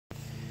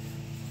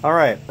All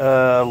right,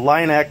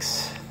 Line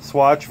X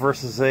Swatch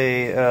versus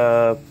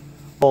a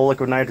full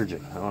liquid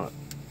nitrogen.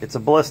 It's a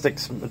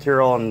ballistics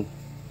material and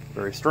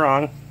very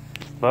strong,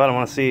 but I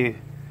want to see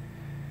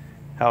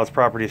how its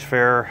properties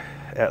fare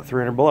at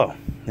 300 below.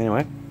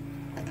 Anyway,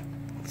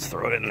 let's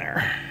throw it in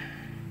there.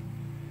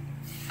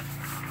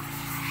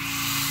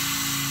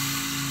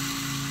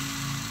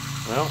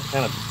 Well,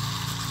 kind of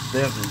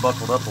bent and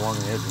buckled up along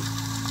the edges.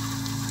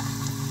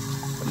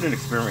 I'm doing an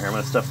experiment here. I'm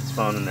going to stuff this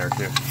phone in there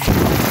too.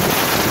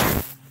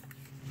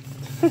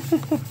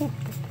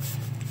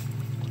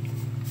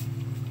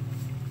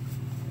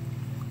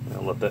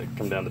 I'll let that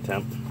come down to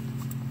temp.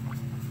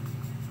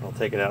 I'll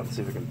take it out and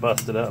see if we can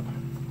bust it up.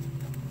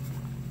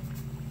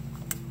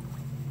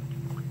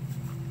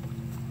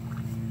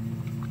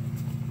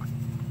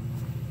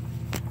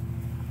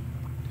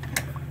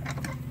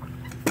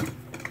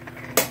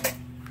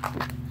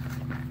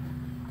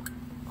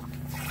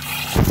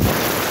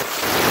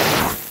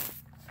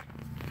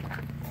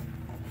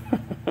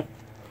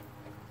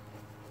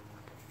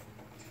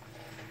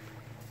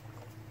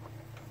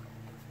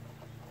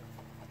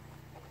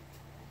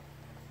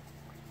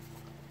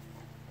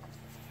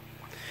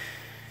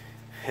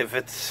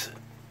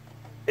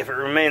 If it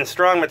remains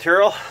strong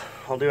material,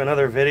 I'll do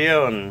another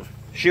video and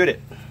shoot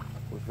it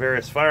with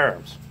various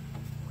firearms.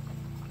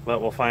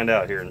 But we'll find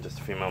out here in just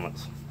a few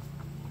moments.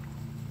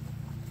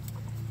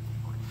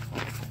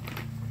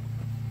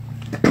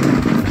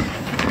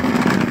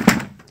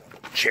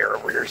 Chair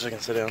over here so I can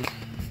sit down.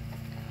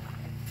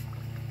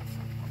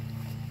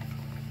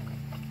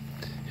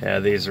 Yeah,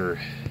 these are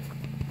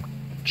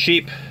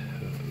cheap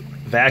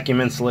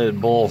vacuum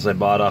insulated bowls I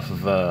bought off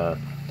of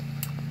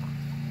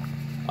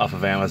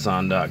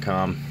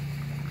Amazon.com,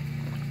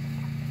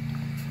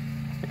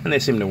 and they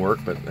seem to work,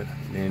 but they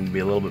need to be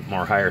a little bit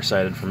more higher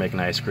sided for making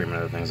ice cream and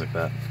other things like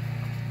that.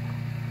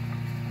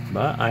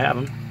 But I have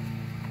them.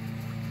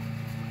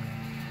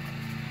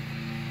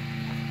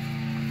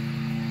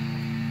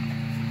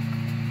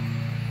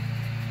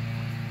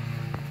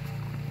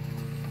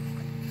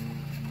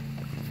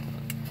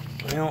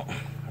 Well,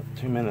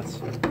 2 minutes.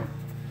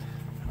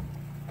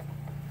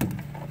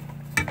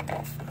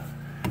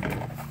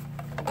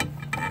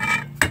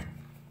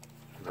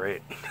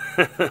 Great.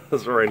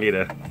 This is where I need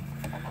to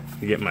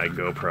get my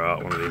GoPro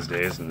out one of these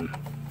days and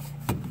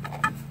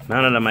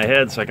mount it on my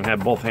head so I can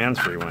have both hands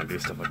free when I do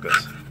stuff like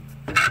this.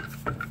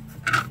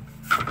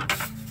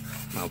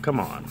 Oh, come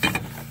on.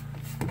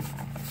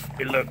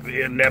 You look,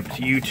 the inept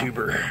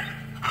YouTuber.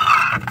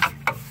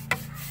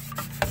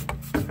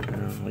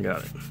 I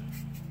got it.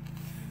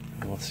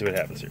 Let's see what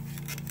happens here.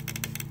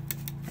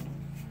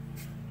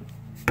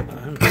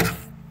 I'm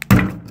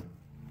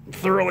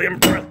thoroughly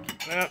impressed.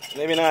 No,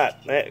 maybe not.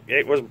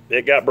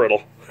 It got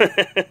brittle.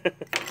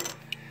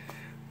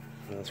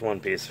 That's one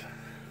piece.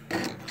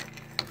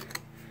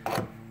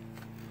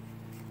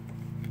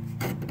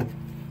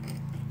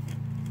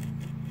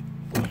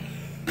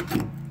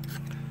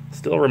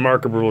 Still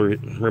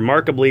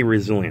remarkably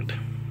resilient.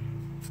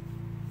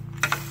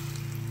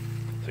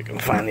 So I can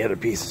find the other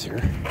pieces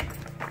here.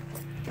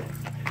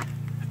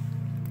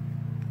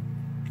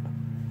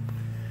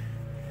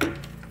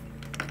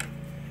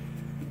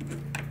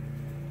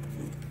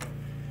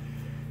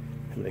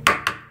 They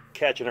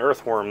catch an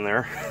earthworm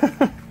there.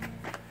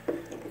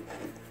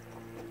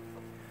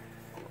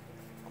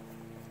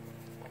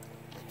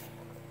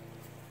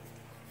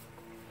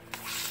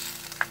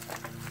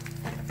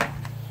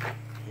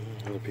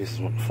 Other pieces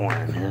went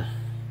flying here.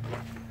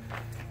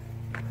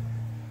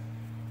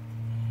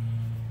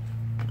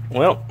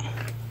 Well,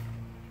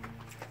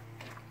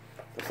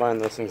 we'll find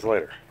those things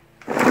later.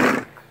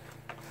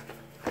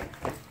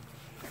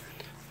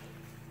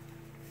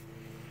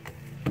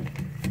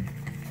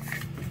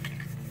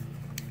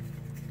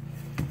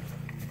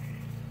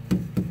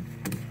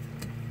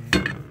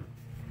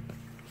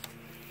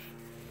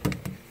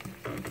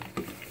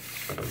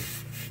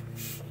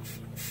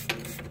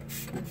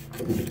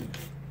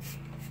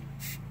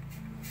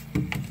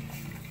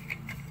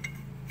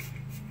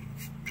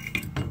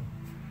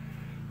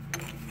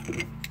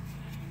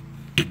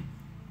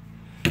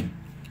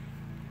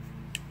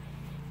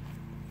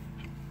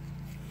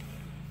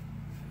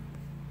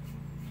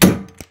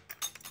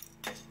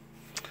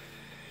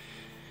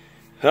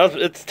 Well,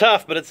 it's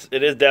tough, but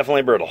it is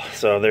definitely brittle.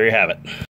 So there you have it.